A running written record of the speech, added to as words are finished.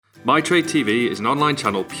MyTradeTV is an online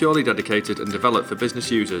channel purely dedicated and developed for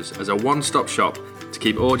business users as a one-stop shop to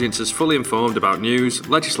keep audiences fully informed about news,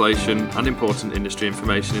 legislation and important industry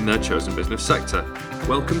information in their chosen business sector.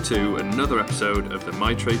 Welcome to another episode of the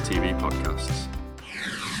MyTradeTV podcasts.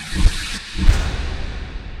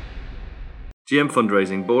 GM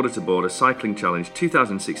Fundraising Border to Border Cycling Challenge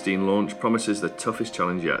 2016 launch promises the toughest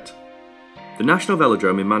challenge yet. The National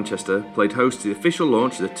Velodrome in Manchester played host to the official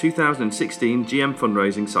launch of the 2016 GM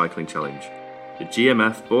Fundraising Cycling Challenge, the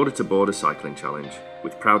GMF Border to Border Cycling Challenge,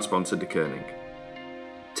 with proud sponsor De Koning.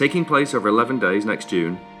 Taking place over 11 days next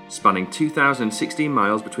June, spanning 2,016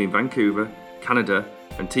 miles between Vancouver, Canada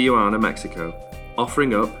and Tijuana, Mexico,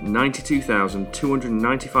 offering up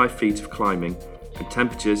 92,295 feet of climbing and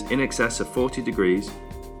temperatures in excess of 40 degrees,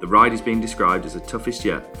 the ride is being described as the toughest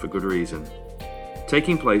yet for good reason.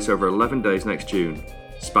 Taking place over 11 days next June,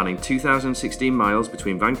 spanning 2,016 miles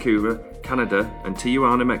between Vancouver, Canada and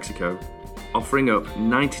Tijuana, Mexico, offering up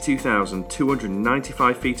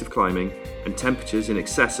 92,295 feet of climbing and temperatures in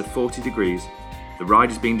excess of 40 degrees, the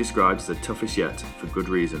ride is being described as the toughest yet for good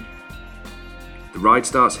reason. The ride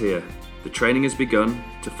starts here. The training has begun.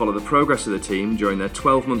 To follow the progress of the team during their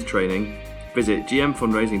 12-month training, visit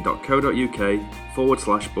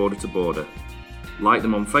gmfundraising.co.uk/border to border. Like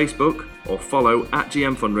them on Facebook or follow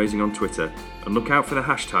 @GM Fundraising on Twitter and look out for the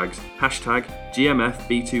hashtags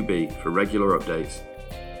 #GMFB2B for regular updates.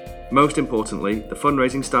 Most importantly, the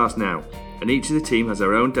fundraising starts now and each of the team has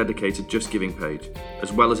their own dedicated Just Giving page,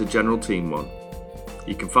 as well as a general team one.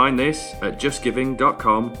 You can find this at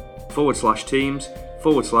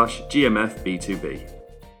justgiving.com/teams/GMFB2B.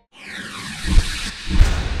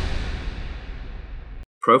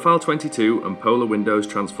 Profile 22 and Polar Windows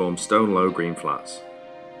transform stone low green flats.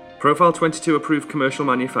 Profile 22 approved commercial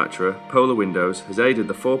manufacturer Polar Windows has aided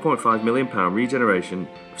the £4.5 million regeneration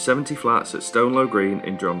of 70 flats at Stonelow Green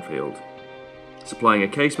in Dronfield. Supplying a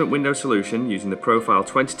casement window solution using the Profile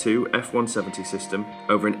 22 F170 system,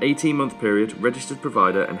 over an 18-month period, registered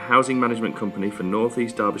provider and housing management company for North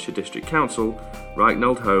East Derbyshire District Council,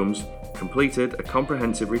 Reichnold Homes, completed a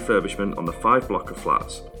comprehensive refurbishment on the 5 block of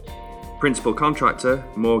flats. Principal contractor,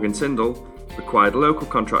 Morgan Sindall, required local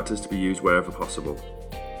contractors to be used wherever possible.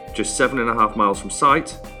 Just 7.5 miles from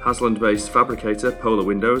site, Hasland-based fabricator Polar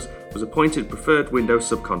Windows was appointed preferred window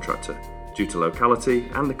subcontractor due to locality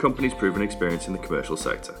and the company's proven experience in the commercial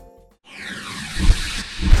sector.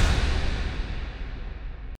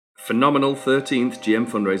 Phenomenal 13th GM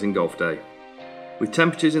Fundraising Golf Day. With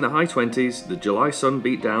temperatures in the high 20s, the July sun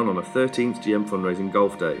beat down on a 13th GM Fundraising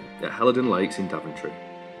Golf Day at Helledon Lakes in Daventry.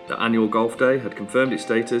 The annual golf day had confirmed its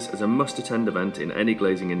status as a must-attend event in any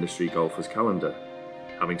glazing industry golfer's calendar,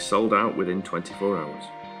 having sold out within 24 hours.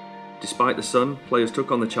 Despite the sun, players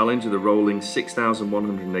took on the challenge of the rolling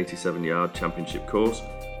 6,187-yard championship course,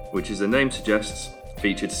 which, as the name suggests,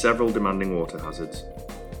 featured several demanding water hazards.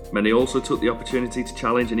 Many also took the opportunity to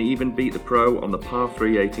challenge and even beat the pro on the par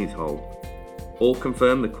 3 18th hole. All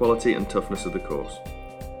confirmed the quality and toughness of the course.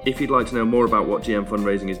 If you'd like to know more about what GM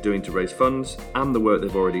Fundraising is doing to raise funds and the work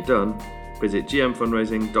they've already done, visit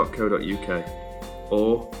gmfundraising.co.uk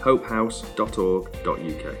or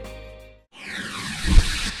hopehouse.org.uk.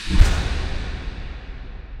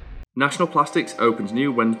 National Plastics opens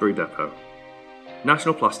new Wednesbury depot.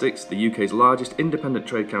 National Plastics, the UK's largest independent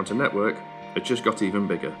trade counter network, has just got even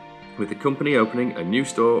bigger, with the company opening a new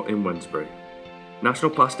store in Wednesbury. National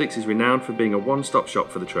Plastics is renowned for being a one-stop shop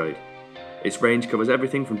for the trade. Its range covers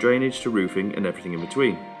everything from drainage to roofing and everything in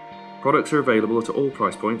between. Products are available at all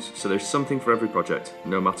price points, so there's something for every project,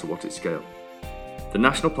 no matter what its scale. The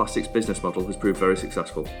National Plastics business model has proved very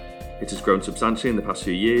successful. It has grown substantially in the past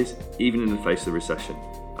few years, even in the face of the recession,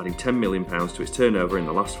 adding £10 million to its turnover in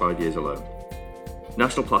the last 5 years alone.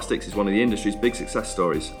 National Plastics is one of the industry's big success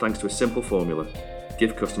stories thanks to a simple formula: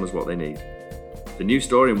 give customers what they need. The new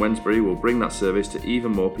store in Wednesbury will bring that service to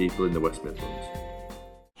even more people in the West Midlands.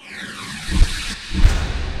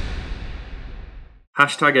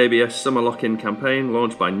 #ABS Summer Lock-In campaign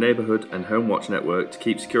launched by Neighbourhood and Home Watch Network to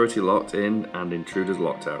keep security locked in and intruders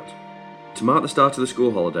locked out. To mark the start of the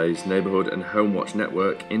school holidays, Neighbourhood and Home Watch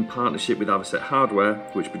Network, in partnership with Avocet Hardware,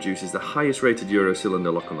 which produces the highest rated Euro cylinder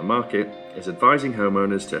lock on the market, is advising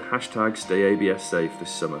homeowners to #StayABSSafe this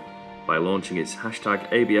summer by launching its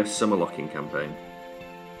 #ABS Summer Lock-In campaign.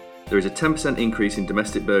 There is a 10% increase in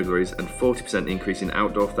domestic burglaries and 40% increase in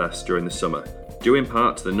outdoor thefts during the summer, due in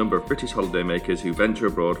part to the number of British holidaymakers who venture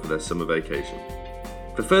abroad for their summer vacation.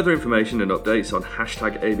 For further information and updates on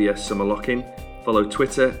 #ABS Summer Lock-In, follow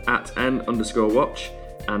Twitter @n_watch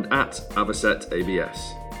and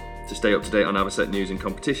 @AvocetABS. To stay up to date on Avocet news and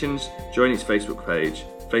competitions, join its Facebook page,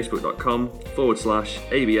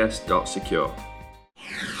 facebook.com/abs.secure.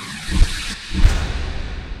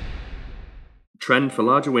 Trend for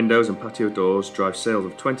larger windows and patio doors drives sales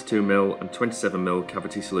of 22mm and 27mm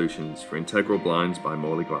cavity solutions for integral blinds by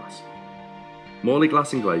Morley Glass. Morley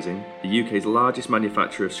Glass and Glazing, the UK's largest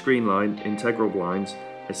manufacturer of screen-line integral blinds,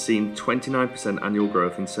 has seen 29% annual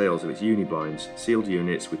growth in sales of its uni-blinds, sealed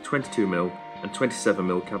units with 22mm and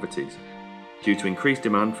 27mm cavities, due to increased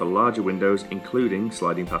demand for larger windows including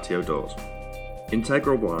sliding patio doors.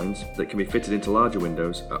 Integral blinds that can be fitted into larger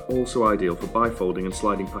windows are also ideal for bifolding and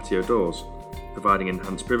sliding patio doors, providing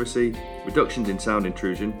enhanced privacy, reductions in sound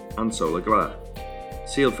intrusion and solar glare.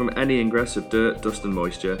 Sealed from any ingress of dirt, dust and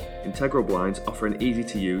moisture, integral blinds offer an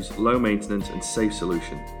easy-to-use, low-maintenance and safe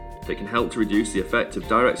solution that can help to reduce the effect of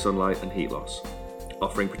direct sunlight and heat loss,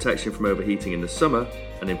 offering protection from overheating in the summer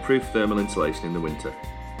and improved thermal insulation in the winter.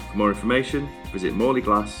 For more information, visit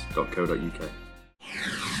morleyglass.co.uk.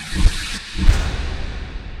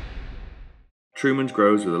 Truman's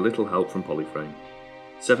grows with a little help from Polyframe.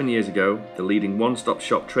 7 years ago, the leading one-stop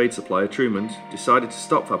shop trade supplier Truman's decided to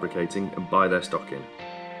stop fabricating and buy their stock in.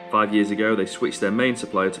 5 years ago, they switched their main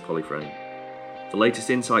supplier to Polyframe. The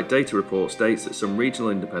latest Insight data report states that some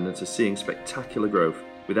regional independents are seeing spectacular growth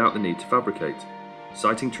without the need to fabricate,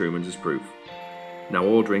 citing Truman's as proof. Now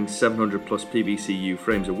ordering 700 plus PVC-U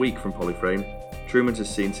frames a week from Polyframe, Truman's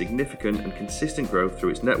has seen significant and consistent growth through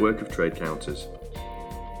its network of trade counters.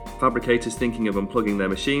 Fabricators thinking of unplugging their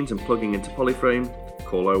machines and plugging into Polyframe,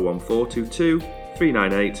 call 01422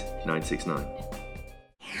 398 969.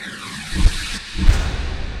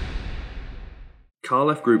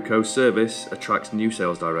 Carl F. Group Co. Service attracts new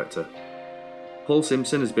sales director. Paul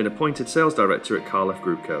Simpson has been appointed sales director at Carl F.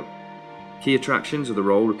 Group Co. Key attractions of the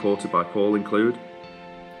role reported by Paul include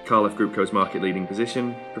Carl F. Group Co.'s market-leading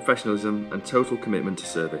position, professionalism and total commitment to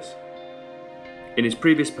service. In his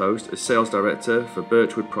previous post as sales director for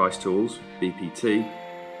Birchwood Price Tools, BPT,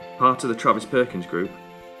 part of the Travis Perkins Group,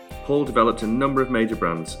 Paul developed a number of major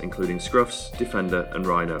brands including Scruffs, Defender and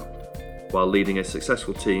Rhino. While leading a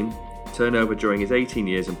successful team, turnover during his 18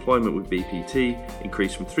 years employment with BPT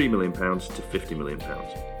increased from £3 million to £50 million.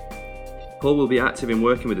 Paul will be active in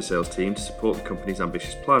working with the sales team to support the company's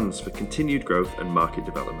ambitious plans for continued growth and market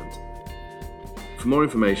development. For more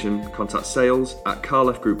information, contact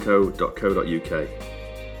sales@carlfgroupco.co.uk,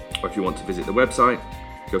 or if you want to visit the website,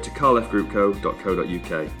 go to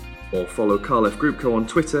carlfgroupco.co.uk, or follow Carl F. Group Co on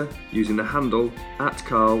Twitter using the handle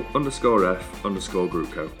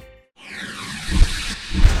 @Carl_F_Group Co.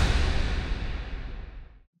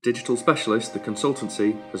 Digital Specialist, the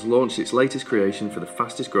consultancy, has launched its latest creation for the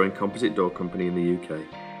fastest growing composite door company in the UK.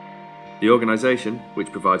 The organisation,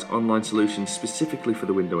 which provides online solutions specifically for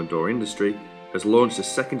the window and door industry, has launched a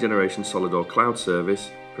second generation Solidor cloud service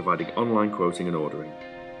providing online quoting and ordering.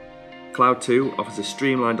 Cloud 2 offers a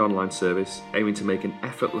streamlined online service aiming to make an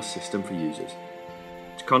effortless system for users.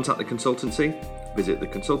 To contact the consultancy, visit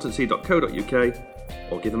theconsultancy.co.uk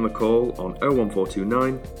or give them a call on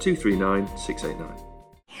 01429 239 689.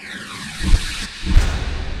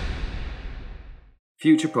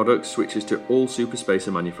 Future Products switches to all super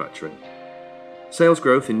spacer manufacturing. Sales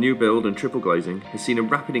growth in new build and triple glazing has seen a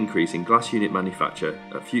rapid increase in glass unit manufacture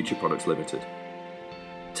at Future Products Limited.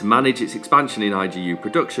 To manage its expansion in IGU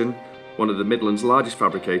production, one of the Midlands' largest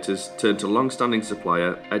fabricators turned to long-standing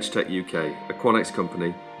supplier EdgeTech UK, a Quanex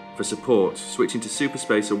company, for support, switching to Super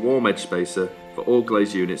Spacer Warm Edge Spacer for all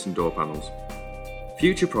glazed units and door panels.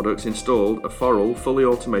 Future Products installed a Forral fully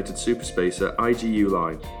automated Super Spacer IGU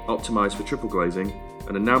line, optimised for triple glazing,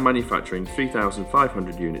 and are now manufacturing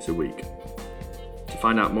 3,500 units a week. To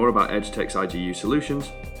find out more about EdgeTech's IGU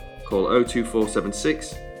solutions, call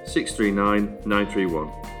 02476 639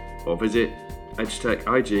 931 or visit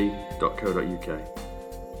edgetechig.co.uk.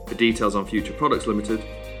 For details on Future Products Limited,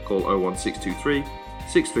 call 01623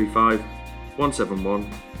 635 171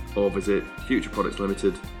 or visit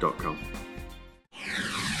futureproductslimited.com.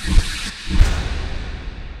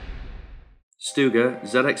 Stuga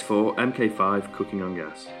ZX4 MK5 cooking on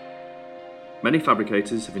gas. Many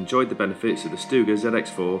fabricators have enjoyed the benefits of the Stuga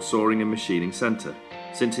ZX4 Soaring and Machining Centre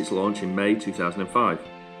since its launch in May 2005,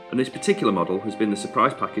 and this particular model has been the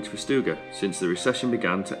surprise package for Stuga since the recession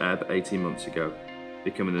began to ebb 18 months ago,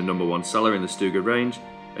 becoming the number one seller in the Stuga range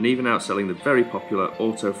and even outselling the very popular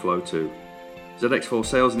AutoFlow 2. ZX4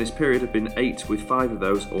 sales in this period have been 8, with 5 of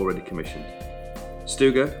those already commissioned.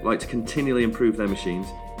 Stuga like to continually improve their machines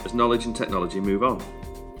as knowledge and technology move on.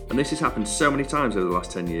 And this has happened so many times over the last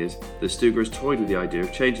 10 years that Stuga has toyed with the idea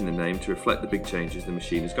of changing the name to reflect the big changes the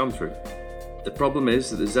machine has gone through. The problem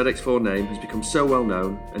is that the ZX4 name has become so well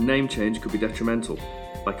known, a name change could be detrimental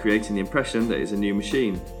by creating the impression that it's a new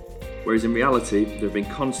machine, whereas in reality there have been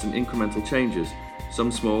constant incremental changes,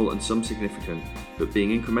 some small and some significant, but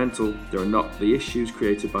being incremental, there are not the issues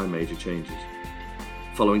created by major changes.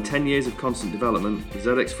 Following 10 years of constant development, the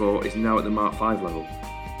ZX4 is now at the Mark V level.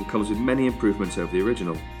 It comes with many improvements over the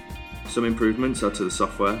original. Some improvements are to the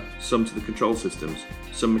software, some to the control systems,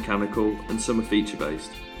 some mechanical and some are feature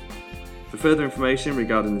based. For further information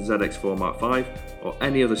regarding the ZX4 Mark V or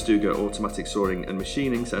any other Stuga automatic sawing and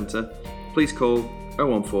machining centre, please call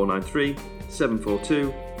 01493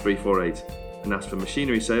 742 348 and ask for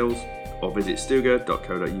machinery sales or visit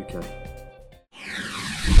stuga.co.uk.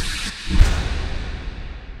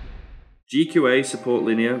 GQA support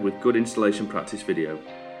Linear with good installation practice video.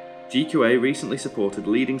 GQA recently supported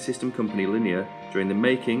leading system company Linear during the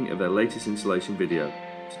making of their latest installation video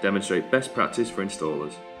to demonstrate best practice for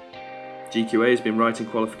installers. GQA has been writing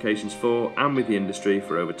qualifications for and with the industry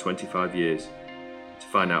for over 25 years. To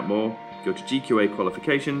find out more, go to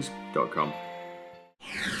gqaqualifications.com.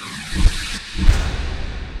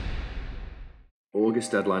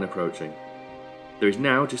 August deadline approaching. There is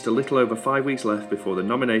now just a little over 5 weeks left before the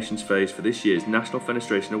nominations phase for this year's National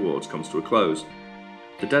Fenestration Awards comes to a close.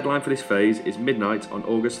 The deadline for this phase is midnight on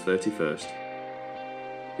August 31st.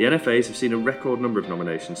 The NFAs have seen a record number of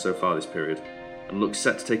nominations so far this period, and looks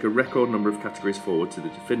set to take a record number of categories forward to the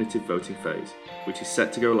definitive voting phase, which is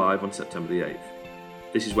set to go live on September the 8th.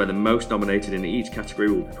 This is where the most nominated in each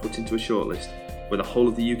category will be put into a shortlist, where the whole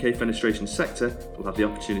of the UK fenestration sector will have the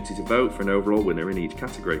opportunity to vote for an overall winner in each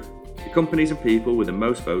category. The companies and people with the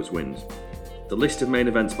most votes wins. The list of main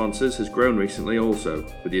event sponsors has grown recently also,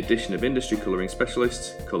 with the addition of industry colouring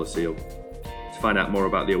specialists Colour Seal. To find out more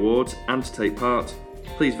about the awards and to take part,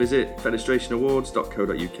 please visit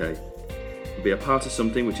fenestrationawards.co.uk and be a part of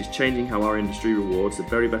something which is changing how our industry rewards the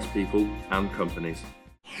very best people and companies.